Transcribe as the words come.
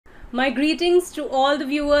My greetings to all the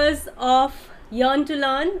viewers of Yearn to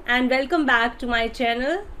Learn and welcome back to my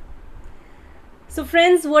channel. So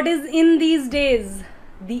friends, what is in these days?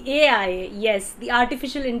 The AI, yes, the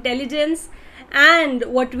artificial intelligence, and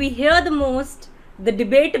what we hear the most, the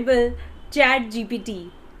debatable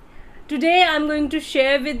ChatGPT. Today I'm going to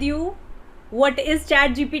share with you what is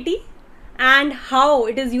ChatGPT and how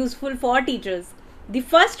it is useful for teachers. The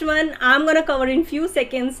first one I'm going to cover in few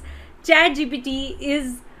seconds. ChatGPT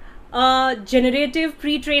is a generative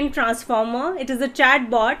pre-trained transformer. It is a chat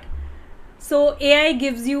bot. So AI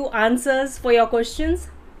gives you answers for your questions.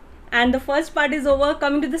 And the first part is over.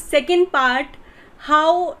 Coming to the second part,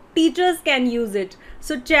 how teachers can use it.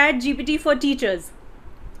 So ChatGPT for teachers.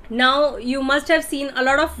 Now you must have seen a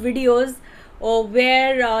lot of videos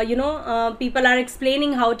where people are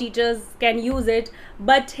explaining how teachers can use it,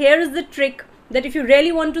 but here is the trick that if you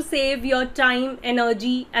really want to save your time,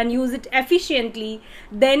 energy and use it efficiently,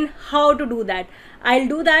 then how to do that. I'll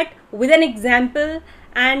do that with an example.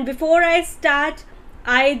 And before I start,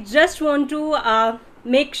 I just want to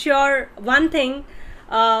make sure one thing,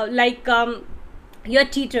 your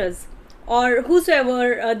teachers or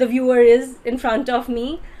whosoever the viewer is in front of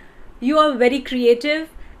me, you are very creative,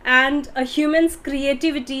 and a human's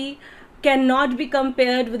creativity cannot be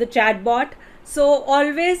compared with a chatbot. So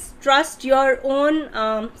always trust your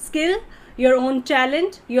own skill, your own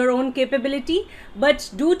talent, your own capability, but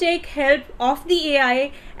do take help of the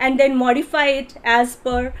AI and then modify it as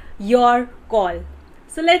per your call.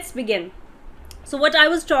 So let's begin. So what I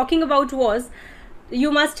was talking about was,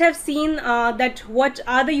 you must have seen that what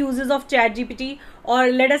are the uses of ChatGPT, or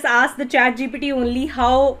let us ask the ChatGPT only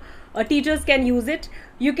how teachers can use it.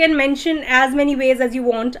 You can mention as many ways as you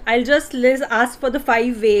want. I'll just ask for the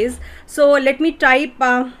 5 ways. So let me type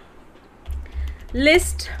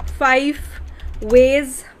list 5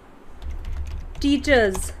 ways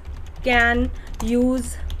teachers can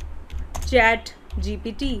use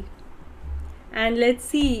ChatGPT, and let's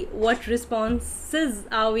see what responses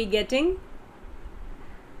are we getting.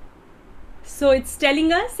 So it's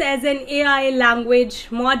telling us, as an AI language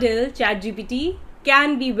model, ChatGPT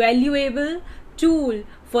can be valuable tool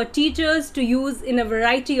for teachers to use in a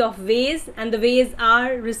variety of ways, and the ways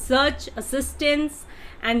are research assistance,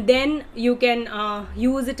 and then you can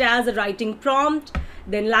use it as a writing prompt,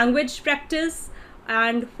 then language practice,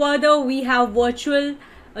 and further we have virtual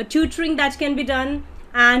tutoring that can be done,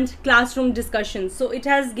 and classroom discussions. So it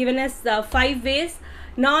has given us 5 ways.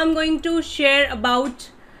 Now I'm going to share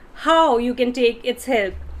about how you can take its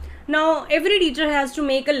help. Now every teacher has to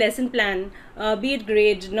make a lesson plan, be it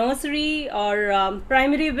grade nursery or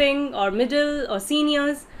primary wing or middle or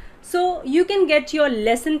seniors. So you can get your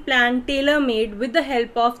lesson plan tailor-made with the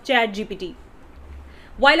help of ChatGPT.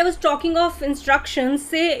 While I was talking of instructions,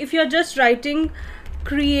 say if you're just writing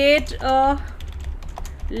create a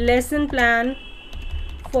lesson plan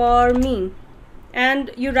for me,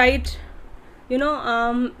 and you write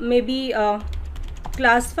maybe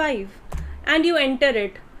class 5, and you enter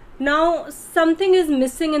it. Now something is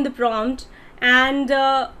missing in the prompt, and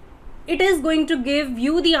it is going to give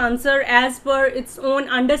you the answer as per its own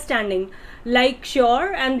understanding, like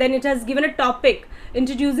sure, and then it has given a topic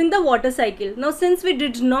introducing the water cycle. Now since we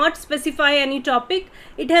did not specify any topic,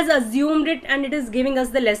 it has assumed it and it is giving us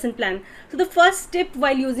the lesson plan. So the first tip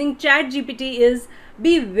while using ChatGPT is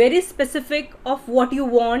be very specific of what you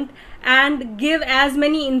want and give as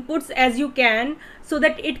many inputs as you can so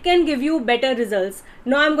that it can give you better results.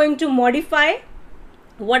 Now I'm going to modify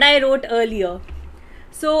what I wrote earlier.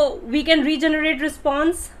 So we can regenerate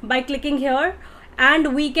response by clicking here,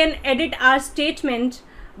 and we can edit our statement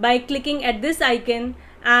by clicking at this icon,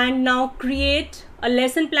 and now create a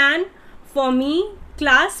lesson plan for me,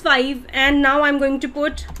 class 5, and now I'm going to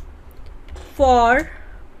put for,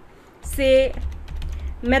 say,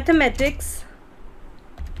 mathematics,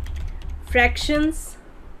 fractions,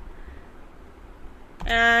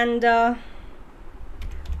 and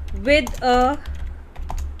with a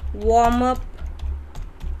warm-up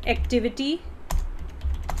activity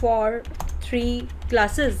for 3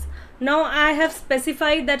 classes. Now I have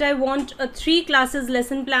specified that I want a 3 classes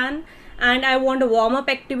lesson plan, and I want a warm-up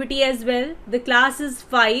activity as well. The class is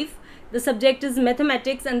 5, the subject is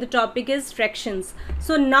mathematics, and the topic is fractions.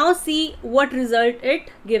 So now see what result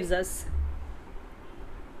it gives us.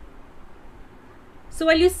 So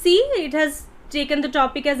while you see, it has taken the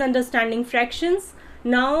topic as understanding fractions.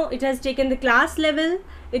 Now it has taken the class level.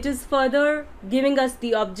 It is further giving us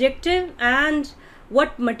the objective and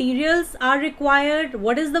what materials are required,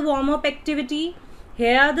 what is the warm-up activity,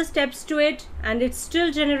 here are the steps to it, and it's still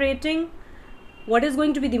generating what is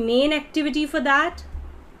going to be the main activity for that.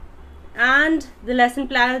 and the lesson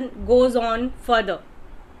plan goes on further.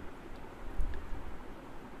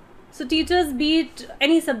 So teachers, be it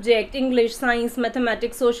any subject, English, science,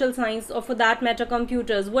 mathematics, social science, or for that matter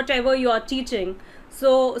computers, whatever you are teaching,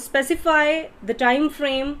 so specify the time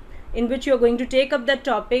frame in which you are going to take up that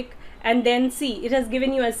topic, and then see, it has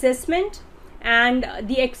given you assessment and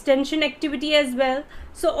the extension activity as well.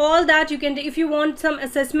 So all that you can, if you want some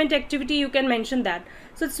assessment activity, you can mention that.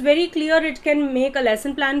 So it's very clear, it can make a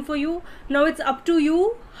lesson plan for you. Now it's up to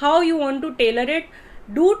you how you want to tailor it.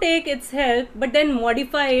 Do take its help, but then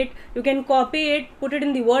modify it. You can copy it, put it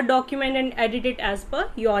in the Word document and edit it as per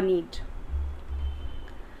your need.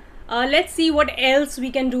 Let's see what else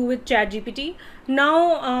we can do with ChatGPT.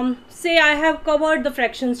 Now, say I have covered the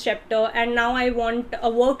fractions chapter and now I want a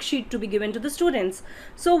worksheet to be given to the students.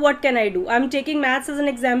 So what can I do? I'm taking maths as an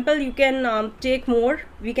example. You can take more.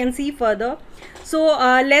 We can see further. So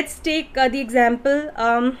let's take the example.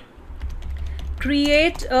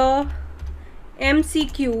 Create a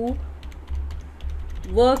MCQ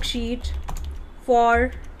worksheet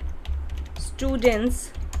for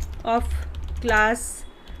students of class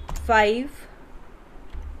 5,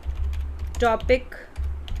 topic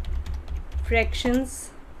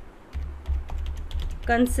fractions,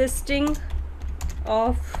 consisting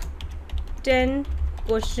of 10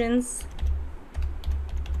 questions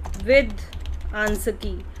with answer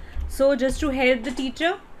key. So just to help the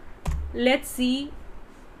teacher, let's see,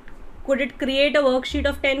 could it create a worksheet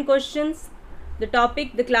of 10 questions, the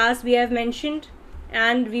topic, the class we have mentioned,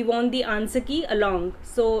 and we want the answer key along.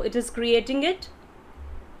 So it is creating it.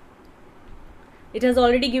 It has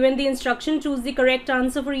already given the instruction, choose the correct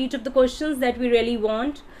answer for each of the questions that we really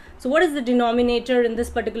want. So what is the denominator in this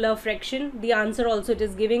particular fraction? The answer also it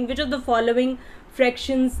is giving. Which of the following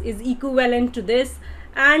fractions is equivalent to this,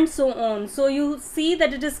 and so on. So you see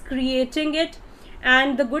that it is creating it.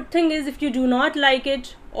 And the good thing is, if you do not like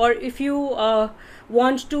it, or if you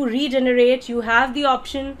want to regenerate, you have the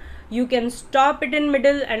option. You can stop it in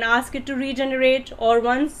middle and ask it to regenerate, or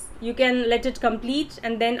once you can let it complete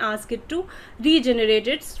and then ask it to regenerate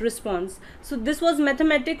its response. So this was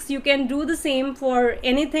mathematics. You can do the same for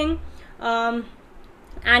anything, and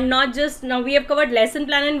not just, now we have covered lesson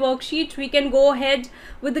plan and worksheet. We can go ahead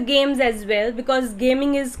with the games as well, because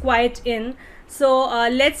gaming is quite in. So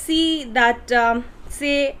let's see that,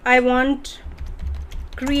 say I want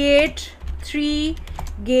create 3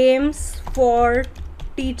 games for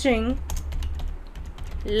teaching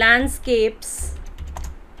landscapes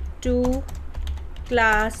to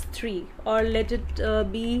class 3, or let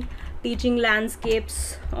it be teaching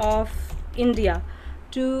landscapes of India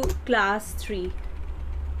to class 3.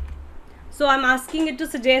 So I'm asking it to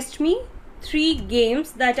suggest me 3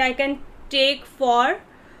 games that I can take for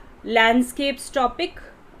landscapes topic,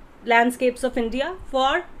 landscapes of India,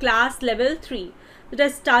 for class level 3. It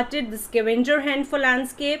has started the scavenger hunt for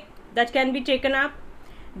landscape, that can be taken up.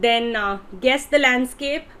 Then guess the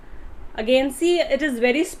landscape. Again, see, it is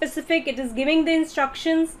very specific. It is giving the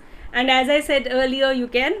instructions, and as I said earlier, you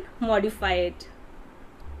can modify it.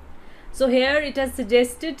 So here it has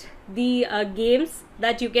suggested the games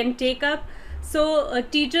that you can take up. So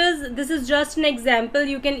teachers, this is just an example.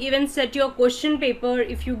 You can even set your question paper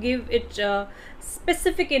if you give it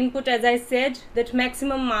specific input. As I said, that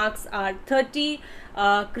maximum marks are 30.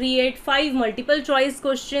 Create 5 multiple choice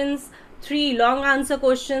questions, 3 long answer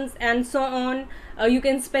questions, and so on. You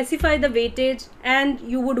can specify the weightage, and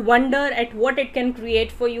you would wonder at what it can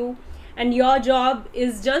create for you. And your job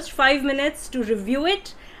is just 5 minutes to review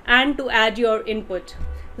it and to add your input.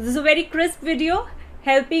 This is a very crisp video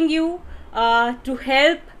helping you to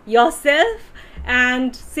help yourself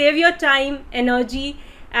and save your time, energy,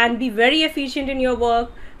 and be very efficient in your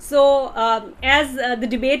work. So as the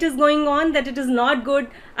debate is going on that it is not good,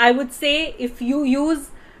 I would say if you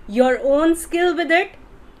use your own skill with it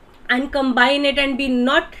and combine it and be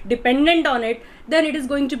not dependent on it, then it is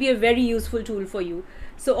going to be a very useful tool for you.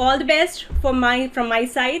 So all the best from my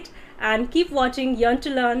side, and keep watching Yearn to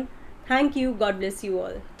Learn. Thank you. God bless you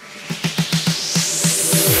all.